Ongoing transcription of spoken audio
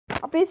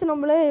അപ്പോൾ ഈ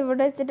നമ്മൾ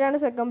ഇവിടെ വെച്ചിട്ടാണ്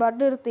സെക്കൻഡ്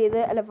പാർട്ട് നിർത്തിയത്,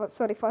 അല്ല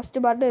സോറി ഫസ്റ്റ്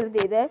പാർട്ട്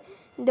നിർത്തിയത്.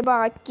 ഇതിൻ്റെ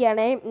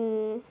ബാക്കിയാണ്.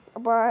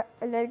 അപ്പോൾ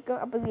എല്ലാവർക്കും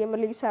അപ്പോൾ ഗെയിം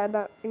റിലീസ്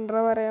ആയതാ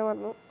ഇൻട്രോ പറയാൻ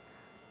പറഞ്ഞു.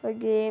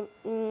 ഓക്കെ,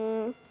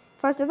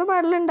 ഫസ്റ്റത്തെ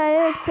പാർട്ടിലുണ്ടായ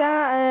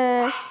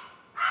വെച്ചാൽ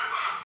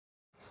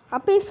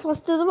അപ്പോൾ ഈ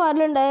ഫസ്റ്റത്തെ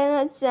പാർട്ടിലുണ്ടായെന്ന്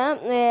വെച്ചാൽ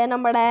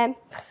നമ്മുടെ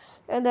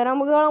എന്താ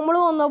നമ്മൾ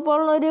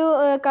വന്നപ്പോൾ ഒരു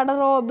കട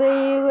റോബ്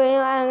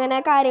ചെയ്യുകയും അങ്ങനെ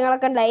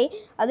കാര്യങ്ങളൊക്കെ ഉണ്ടായി.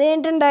 അത്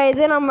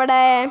കഴിഞ്ഞിട്ടുണ്ടായത് നമ്മുടെ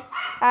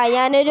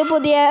ഞാനൊരു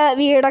പുതിയ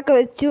വീടൊക്കെ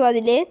വെച്ചു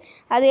അതിൽ.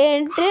 അത്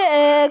കഴിഞ്ഞിട്ട്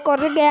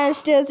കുറേ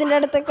ഗാങ്സ്റ്റേഴ്സിൻ്റെ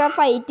അടുത്തൊക്കെ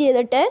ഫൈറ്റ്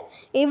ചെയ്തിട്ട്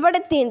ഇവിടെ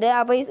എത്തിയിട്ടുണ്ട്.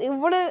 അപ്പോൾ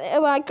ഇവിടെ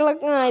ബാക്കിയുള്ള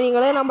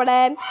കാര്യങ്ങൾ നമ്മുടെ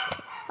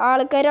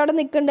ആൾക്കാരവിടെ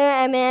നിൽക്കുന്നുണ്ട്.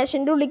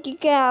 മേശൻ്റെ ഉള്ളിലേക്ക്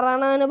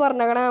കയറാനാണ്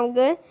പറഞ്ഞേക്കണേ.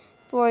 നമുക്ക്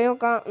പോയി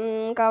നോക്കാം.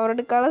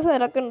 കവറെടുക്കാനുള്ള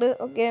സ്ഥലമൊക്കെ ഉണ്ട്.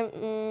 ഓക്കെ,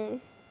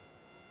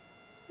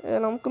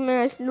 നമുക്ക്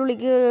മേശൻ്റെ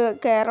ഉള്ളിലേക്ക്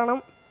കയറണം.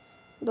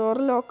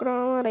 ഡോറ്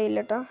ലോക്കഡാണെന്ന്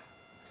അറിയില്ല കേട്ടോ.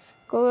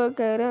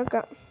 കയറി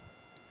വെക്കാം.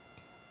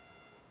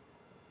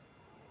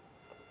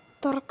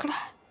 തുറക്കട.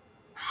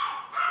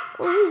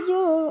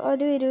 അയ്യോ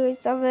അവർ വരും.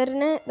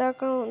 അവരനെ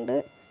ഇതാക്കണമുണ്ട്.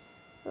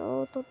 ഓ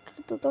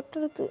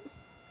തൊട്ടടുത്ത്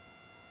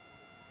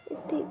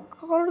എത്തി.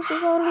 കവറെടുക്ക്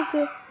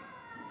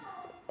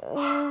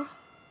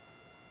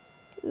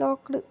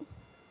ലോക്ക്ഡ്.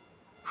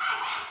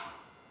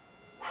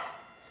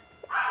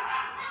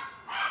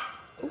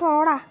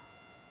 പോടാ.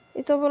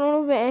 ഇപ്പം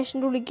നമ്മൾ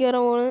മേശൻ്റെ ഉള്ളിൽ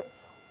കയറാൻ പോണ്.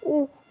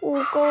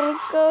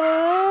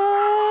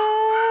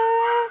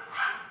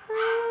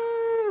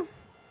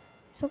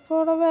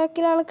 സപ്പോടെ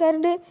ബാക്കിൽ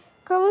ആൾക്കാരുണ്ട്.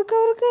 കവർ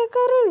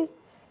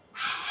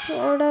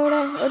എവിടെ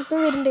ഒരുത്തും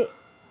വരുന്നുണ്ട്.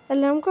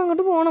 അല്ല നമുക്ക്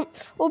അങ്ങോട്ട് പോകണം.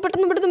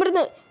 പെട്ടെന്ന്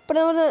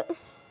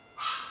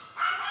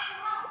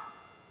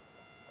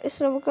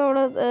നമുക്ക്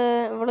അവിടെ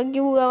ഇവിടേക്ക്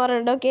പോകാൻ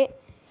പറയണ്ട. ഓക്കെ,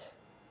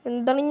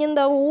 എന്താണ് ഇനി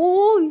എന്താ?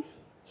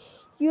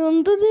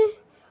 എന്തത്?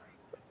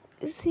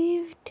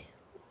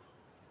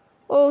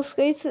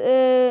 സ്കൈസ്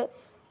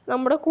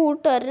നമ്മുടെ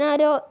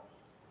കൂട്ടുകാരനാരോ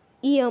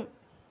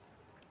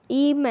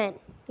ഈ മാൻ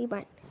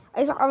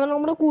അവൻ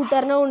നമ്മുടെ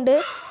കൂട്ടുകാരനെ കൊണ്ട്.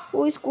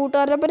 ഈ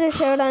കൂട്ടുകാരനെ അപ്പം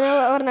രക്ഷപ്പെടാനാണ്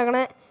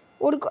പറഞ്ഞേക്കണേ.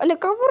 അല്ല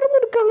കവറൊന്നും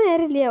എടുക്കാൻ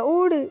നേരമില്ല.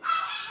 ഓട്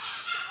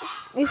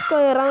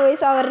കയറാൻ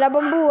അവരുടെ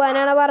അപ്പം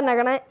പോവാനാണ്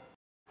പറഞ്ഞേക്കണേ.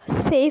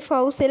 സേഫ്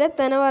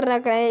ഹൗസിലെത്താനാണ്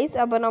പറഞ്ഞേക്കണേ.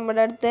 അപ്പോൾ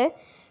നമ്മുടെ അടുത്ത്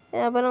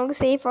അപ്പോൾ നമുക്ക്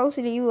സേഫ്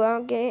ഹൗസിലേക്ക് പോവാം.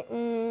 ഓക്കെ,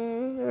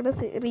 ഇവിടെ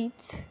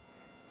റീച്ച്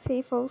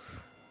സേഫ് ഹൗസ്.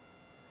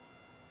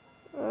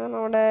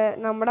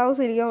 നമ്മുടെ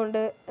ഹൗസിലേക്ക്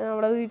ഉണ്ട്,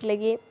 നമ്മുടെ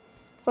വീട്ടിലേക്ക്.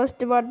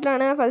 ഫസ്റ്റ്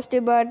പാർട്ടിലാണ്. ഫസ്റ്റ്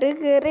പാർട്ട്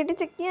കയറിയിട്ട്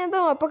ചെക്ക് ചെയ്യാതോ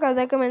അപ്പോൾ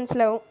കഥയൊക്കെ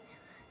മനസ്സിലാവും.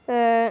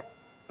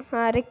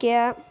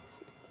 ആരൊക്കെയാ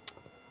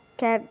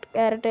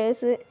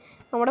ക്യാരക്ടേഴ്സ്.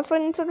 നമ്മുടെ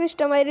ഫ്രണ്ട്സൊക്കെ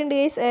ഇഷ്ടമായിട്ടുണ്ട്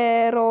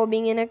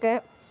റോബിങ്ങിനൊക്കെ.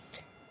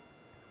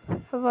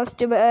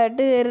 ഫസ്റ്റ്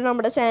പാർട്ട് കയറി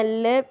നമ്മുടെ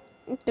ചാനലിൽ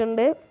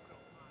ഇട്ടുണ്ട്.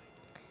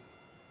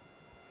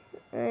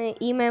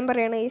 ഈ മാം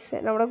പറയണ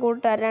നമ്മുടെ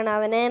കൂട്ടുകാരനാണ്.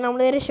 അവനെ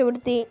നമ്മൾ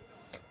രക്ഷപ്പെടുത്തി.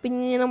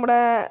 പിന്നെ നമ്മുടെ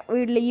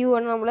വീട്ടിലേക്ക്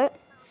പോവാണ് നമ്മൾ.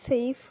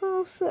 സേഫ്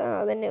ഹൗസ്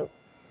അതന്നെ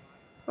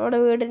നമ്മുടെ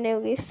വീട് തന്നെ.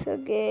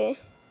 ഓക്കെ,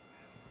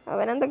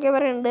 അവനെന്തൊക്കെയാണ്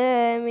പറയുന്നുണ്ട്?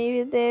 Me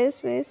with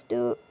space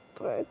to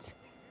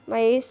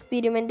my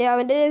experiment.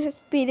 അവൻ്റെ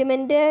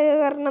എക്സ്പെരിമെൻ്റ്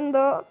കാരണം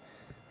എന്തോ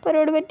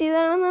പരിപാടി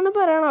പറ്റിയതാണെന്നാണ്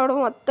പറയണത്. അവിടെ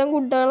മൊത്തം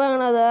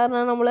കുട്ടികളാണ്. അത്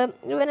കാരണമാണ് നമ്മൾ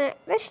ഇവനെ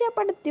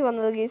രക്ഷപ്പെടുത്തി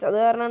വന്നത് കേസ്. അത്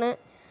കാരണമാണ്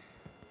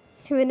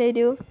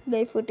ഇവനൊരു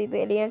ലൈഫ് കിട്ടിയത്.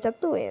 അല്ലെങ്കിൽ ഞാൻ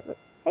ചത്തുപോയത്.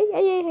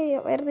 അയ്യോ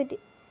വേറെ തെറ്റി.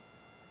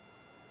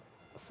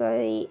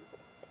 സോറി.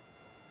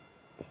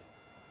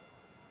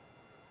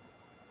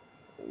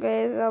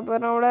 അപ്പോൾ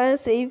നമ്മുടെ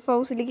സേഫ്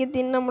ഹൗസിലേക്ക്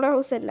എത്തി. നമ്മുടെ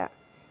ഹൗസല്ല,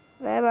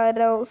 വേറെ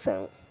ആരുടെ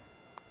ഹൗസാണ്.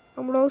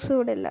 നമ്മുടെ ഹൗസ്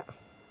ഇവിടെ അല്ല.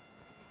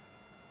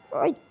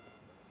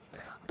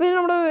 അപ്പോൾ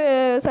നമ്മുടെ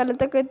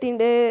സ്ഥലത്തൊക്കെ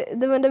എത്തിയിട്ടുണ്ട്.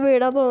 ഇത് എൻ്റെ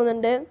വീടാ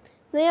തോന്നുന്നുണ്ട്.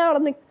 നീ അവിടെ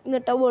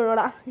നിന്നിട്ടാ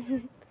പോകണോടാ.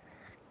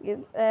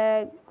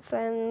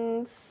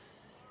 ഫ്രണ്ട്സ്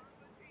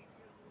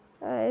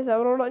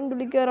അവരോട് എൻ്റെ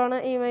ഉള്ളിൽ കയറാണ്.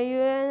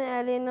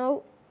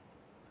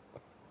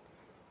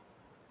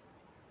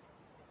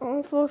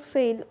 For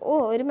sale.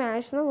 ഒരു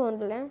മാഷിനെ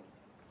തോന്നുന്നില്ലേ.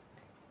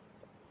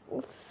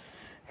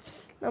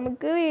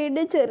 നമുക്ക്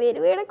വീട് ചെറിയൊരു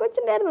വീടൊക്കെ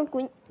വെച്ചിട്ടുണ്ടായിരുന്നു.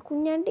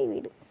 കുഞ്ഞാണ്ടി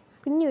വീട്,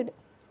 കുഞ്ഞു വീട്.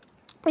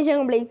 പക്ഷേ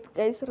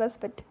കംപ്ലീറ്റ്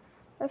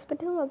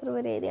റെസ്പെക്റ്റ് മാത്രം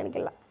വരെ എഴുതി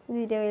കാണിക്കില്ല.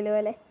 ജീരവയിൽ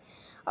പോലെ.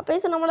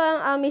 അപ്പോൾ നമ്മൾ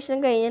ആ മിഷൻ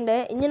കഴിഞ്ഞിട്ടുണ്ട്.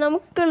 ഇനി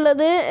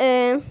നമുക്കുള്ളത്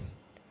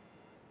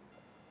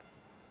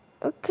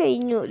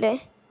കഴിഞ്ഞു അല്ലേ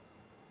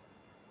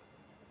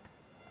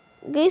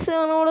ഗൈസ്.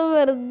 നമ്മൾ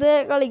വെറുതെ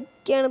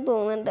കളിക്കുകയാണ്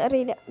തോന്നുന്നുണ്ട്,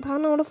 അറിയില്ല.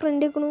 അതാണ് നമ്മുടെ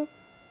ഫ്രണ്ട് നിൽക്കണു.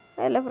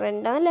 അല്ല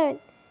ഫ്രണ്ടാണല്ലേ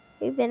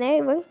ഇവൻ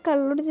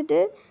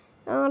കള്ളുടിച്ചിട്ട്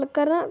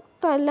ആൾക്കാരെ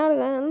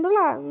തല്ലാടുക.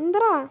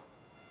 എന്തടാ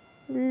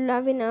ഇല്ല.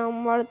 പിന്നെ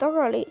നമ്മളത്തെ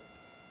കളി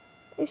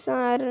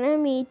സാറിനെ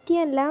മീറ്റ്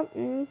ചെയ്യല്ല.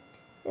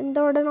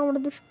 എന്തോടെ നമ്മുടെ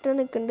ദുഷ്ട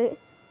നിൽക്കുന്നുണ്ട്.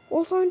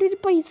 അവൻ്റെ ഒരു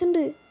പൈസ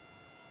ഉണ്ട്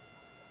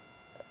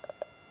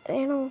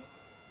വേണോ?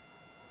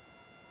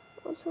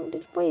 അവൻ്റെ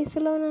ഒരു പൈസ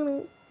ഉള്ളവനാണ്.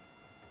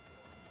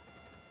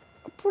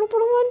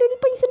 അപ്പോഴപ്പോഴും അവൻ്റെ ഒരു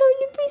പൈസ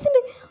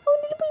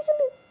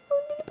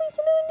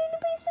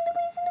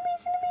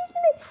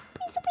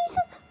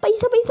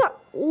പൈസ.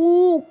 ഓ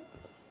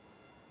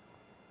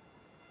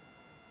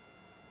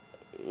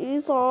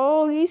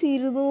ഈ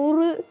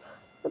 200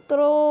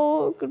 എത്രയോ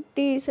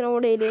കിട്ടി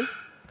നമ്മുടെ കയ്യിൽ.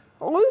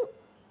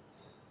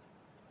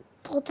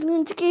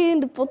 15K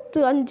ഉണ്ട്.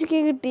 5K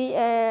കിട്ടി.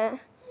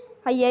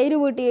 5000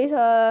 രൂപ കിട്ടി.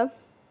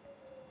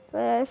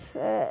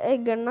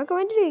 ഗണ്ണൊക്കെ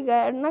മാറ്റിട്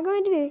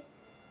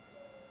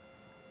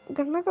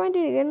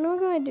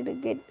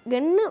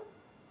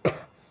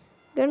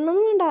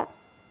ഗണ്ണൊന്നും വേണ്ട.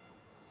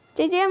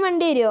 ചേച്ചി ഞാൻ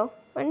വണ്ടി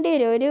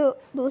തരുമോ ഒരു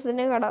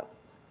ദിവസത്തിന്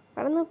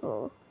കടന്നു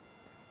പോവോ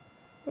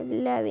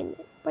എല്ലാ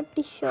പിന്നെ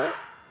പട്ടിഷോ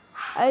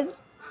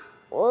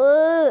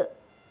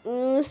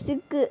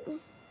മ്യൂസിക്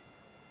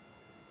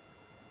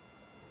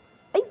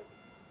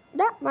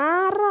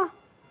മാറാ.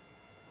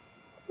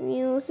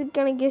 മ്യൂസിക്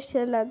എനിക്ക്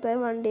ഇഷ്ടമല്ലാത്ത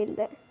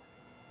വണ്ടിയില്ല.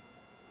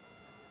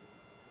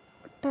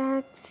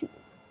 ടാക്സി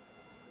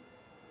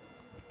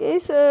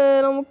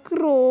നമുക്ക്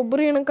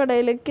റോബറി ചെയ്യണം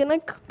കടയിലേക്ക്.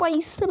 എനിക്ക്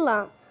പൈസ ഇല്ല.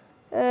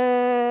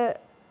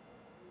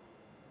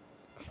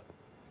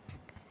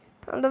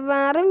 അത്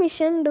വേറെ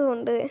മിഷൻ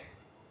ഉണ്ട്.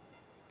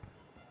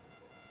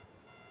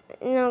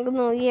 നമുക്ക്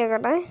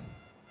നോക്കിയേക്കട്ടെ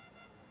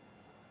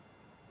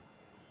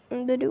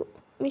എന്തൊരു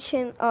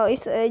മിഷൻ.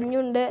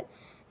 ഇനിയുണ്ട്.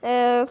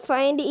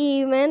 Find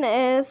even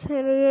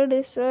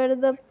destroyed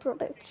the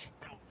production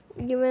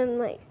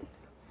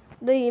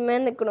ഇത് ഈവൻ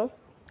നിൽക്കണു.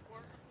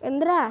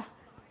 എന്താ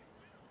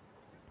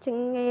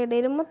ചിങ്ങയുടെ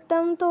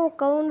മൊത്തം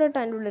തോക്കാവുണ്ട് കേട്ടോ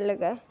എൻ്റെ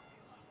ഉള്ളിലൊക്കെ.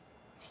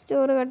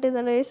 സ്റ്റോറ് കട്ട്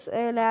ചെയ്തിട്ട്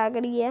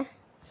ലാഗടിക്കുക.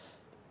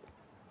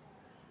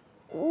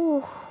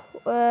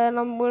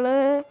 നമ്മൾ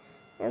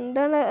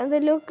എന്താണ്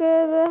എന്തെങ്കിലുമൊക്കെ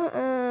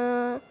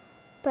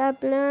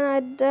പാപ്പിലാണ്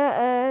അറ്റ് ദ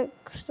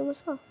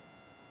കസ്റ്റമേഴ്സോ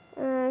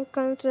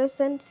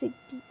കൺസ്ട്രക്ഷൻ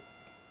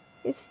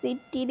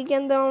സിറ്റിയിലേക്ക്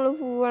എന്താ നമ്മൾ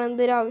പോവുകയാണ്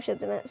എന്തൊരു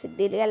ആവശ്യത്തിന്.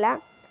 സിറ്റിയിലേക്കല്ല,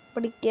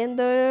 പഠിക്കുക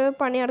എന്തോ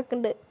പണി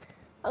നടക്കുന്നുണ്ട്.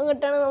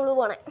 അങ്ങോട്ടാണ് നമ്മൾ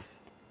പോണേ.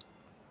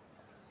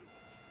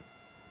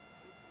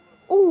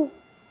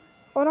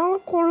 ഒരാളെ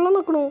കൊള്ള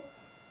നിൽക്കണു.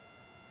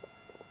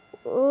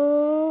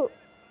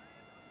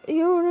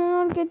 You do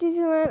not get this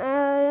man.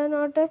 You are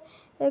not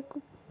a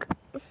cook.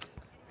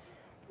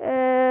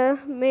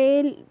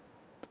 Male.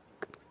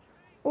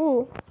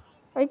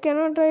 I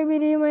cannot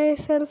believe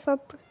myself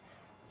up.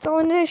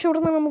 Sone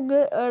രക്ഷപ്പെടുന്ന നമുക്ക്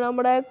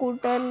നമ്മുടെ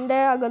കൂട്ടുകാരൻ്റെ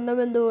അകന്ന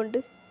ബന്ധുവുണ്ട്.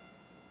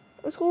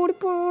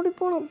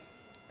 ഓടിപ്പോണം.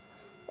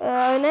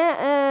 അവനെ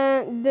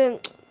ഇത്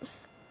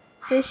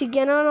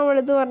രക്ഷിക്കാനാണ്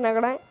നമ്മളടുത്ത്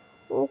പറഞ്ഞേക്കണേ.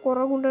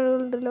 കുറേ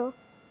കൂട്ടുകാരുണ്ടല്ലോ.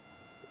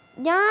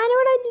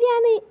 ഞാനിവിടെ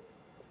ഇല്ലാന്ന്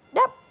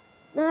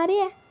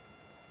ആരെയാ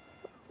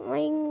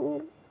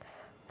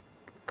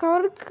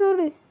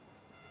കവറ്.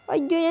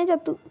 അയ്യോ ഞാൻ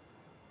ചത്തു.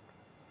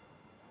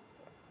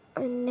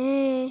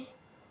 അന്നേ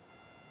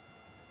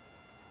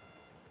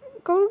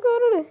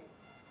കവറ്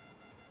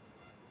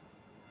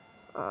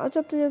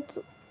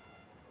ചത്തു.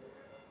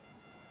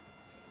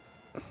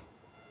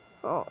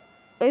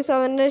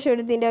 അവൻ്റെ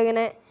ഷെടുത്തിൻ്റെ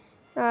അങ്ങനെ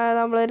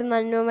നമ്മളൊരു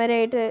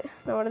നന്മമാരായിട്ട്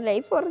നമ്മുടെ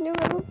ലൈഫ് പറഞ്ഞു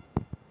കാണും.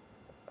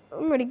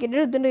 മെഡിക്കറ്റ്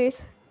എടുത്തിട്ടുണ്ട്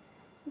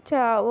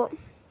ചാവും.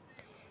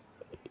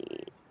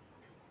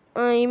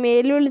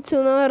 ഇമെയിൽ വിളിച്ചു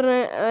എന്ന് പറഞ്ഞ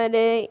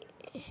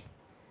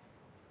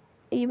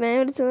ഇമെയിൽ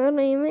വിളിച്ചെന്ന്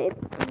പറഞ്ഞ ഇമെയിൽ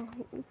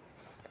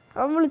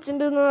അവൻ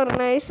വിളിച്ചിട്ടുണ്ടെന്ന്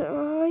പറഞ്ഞ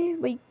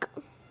ബൈക്ക്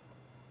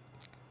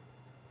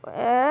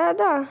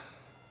ഏതാ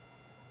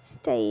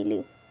സ്റ്റൈല്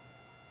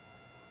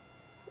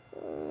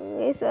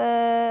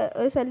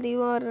ഒരു സ്ഥലത്തേക്ക്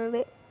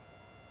പറഞ്ഞത്.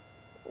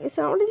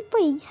 അവിടെ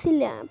പൈസ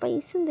ഇല്ല.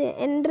 പൈസ എന്ത്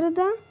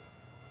എൻ്റെ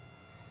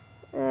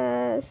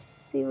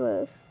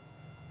സിവേഴ്സ്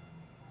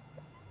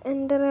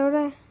എൻ്റെ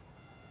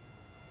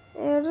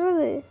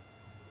എവിടെയത്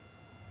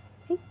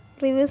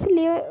റിവേഴ്സ്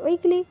ഇല്ലേ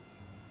ബൈക്കിൽ?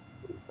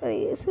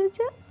 റിവേഴ്സ്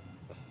വെച്ചാൽ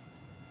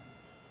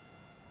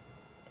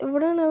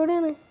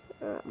എവിടെയാണ്?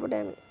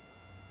 ഇവിടെയാണ്.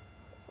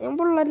 ഞാൻ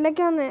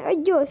പിള്ളേരിലേക്ക് വന്നേ.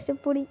 അയ്യോ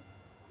സ്റ്റെപ്പൊടി.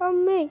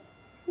 അമ്മേ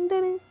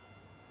എന്താണ്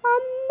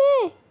അമ്മേ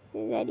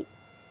വിചാരി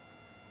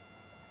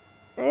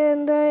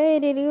എന്താ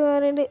ഏരിയയിൽ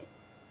പോകാനുണ്ട്.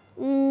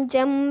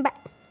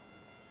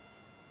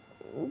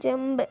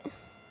 ജമ്പ്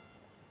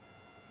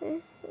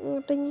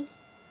ഇങ്ങോട്ടിഞ്ഞി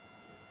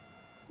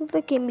ഇത്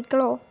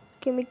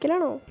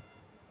കെമിക്കലാണോ?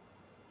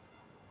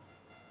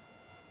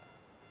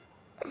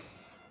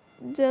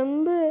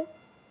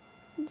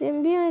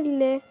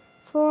 ജമ്പിയാണല്ലേ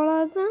ഫോളോ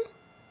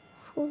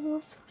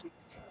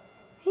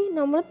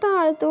നമ്മൾ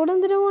താഴത്തോടെ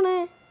എന്തിനാ പോണേ?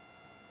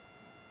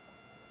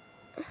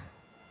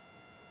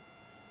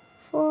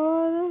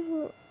 ഫോളോ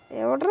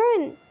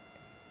എവിടെവൻ?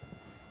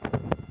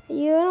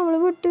 അയ്യോ നമ്മൾ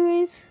വിട്ടു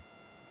ഗൈസ്.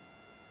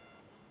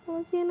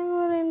 ചെയ്യാനൊക്കെ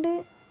പറയണ്ട്.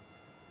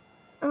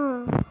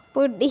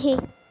 പൊടി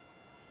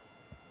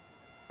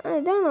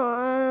ഇതാണോ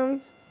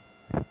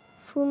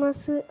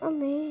ഫുമസ്?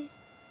 അമ്മേ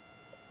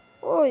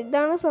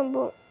ഇതാണ്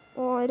സംഭവം.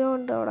 ആരോ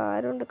ഉണ്ട് അവിടെ.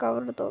 ആരുണ്ട്?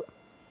 കവറെടുത്തോ.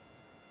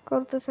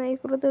 കുറച്ച്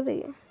സ്നൈപ്പറത്തോട്ട്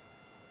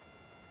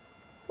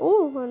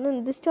ഒന്ന്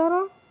എന്ത്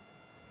സ്റ്റാറാ?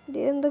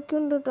 എന്തൊക്കെ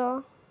ഉണ്ട് കേട്ടോ.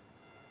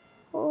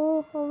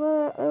 അവ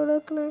എവിടെ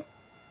വെക്കണേ?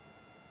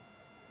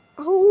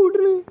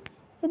 ഓടണ്.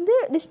 എന്ത്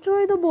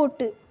ഡിസ്ട്രോയ് ചെയ്ത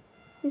ബോട്ട്?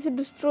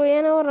 ഡിസ്ട്രോയ്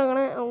ചെയ്യാനാ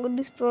പറഞ്ഞേ. നമുക്ക്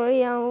ഡിസ്ട്രോയ്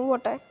ചെയ്യാൻ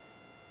പോട്ടെ.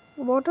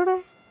 ബോട്ടോടെ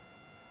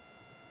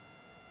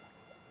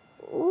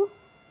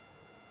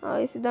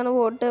ഇതാണ്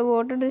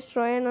ബോട്ട്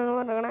ഡിസ്ട്രോയ് ചെയ്യാനാണ്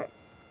പറഞ്ഞേ.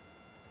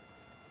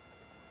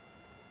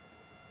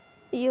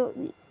 അയ്യോ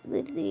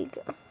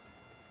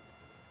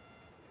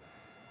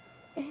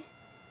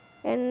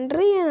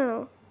എൻട്രി ചെയ്യാനാണോ?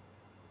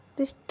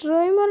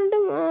 ഡിസ്ട്രോയ് പറഞ്ഞിട്ട്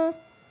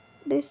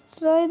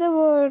ഡിസ്ട്രോയ് ദ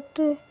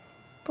ബോട്ട്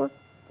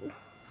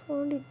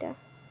ഫോണ്ടിട്ടാ.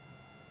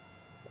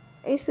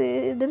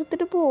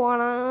 ഇതെടുത്തിട്ട്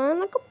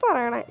പോവാണെന്നൊക്കെ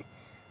പറയണേ.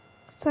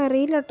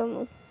 അറിയില്ല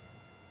കേട്ടൊന്നും.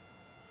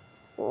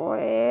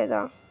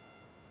 പോയതാ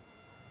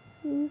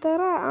എന്താ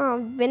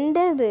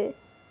ഇവൻ്റെ ഇത്.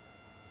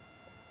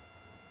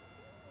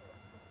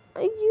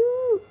 അയ്യോ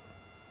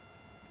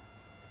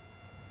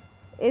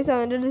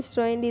അവൻ്റെ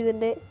ഡിസ്ട്രോയിൻ്റ്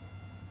ചെയ്തിട്ടുണ്ട്.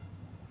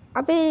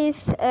 അപ്പോൾ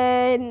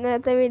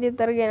ഇന്നത്തെ വീഡിയോ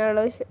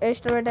ഇത്രയൊക്കെയാണുള്ളൂ.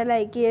 ഇഷ്ടപ്പെട്ട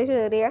ലൈക്ക് ചെയ്യുക,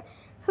 ഷെയർ ചെയ്യുക,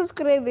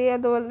 സബ്സ്ക്രൈബ് ചെയ്യുക,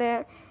 അതുപോലെ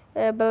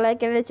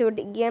ബെല്ലൈക്കൺ അടിച്ച്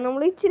പൊട്ടിക്കുക.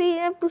 നമ്മൾ ഇച്ചിരി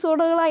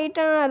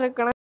എപ്പിസോഡുകളായിട്ടാണ്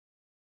ഇറക്കണം.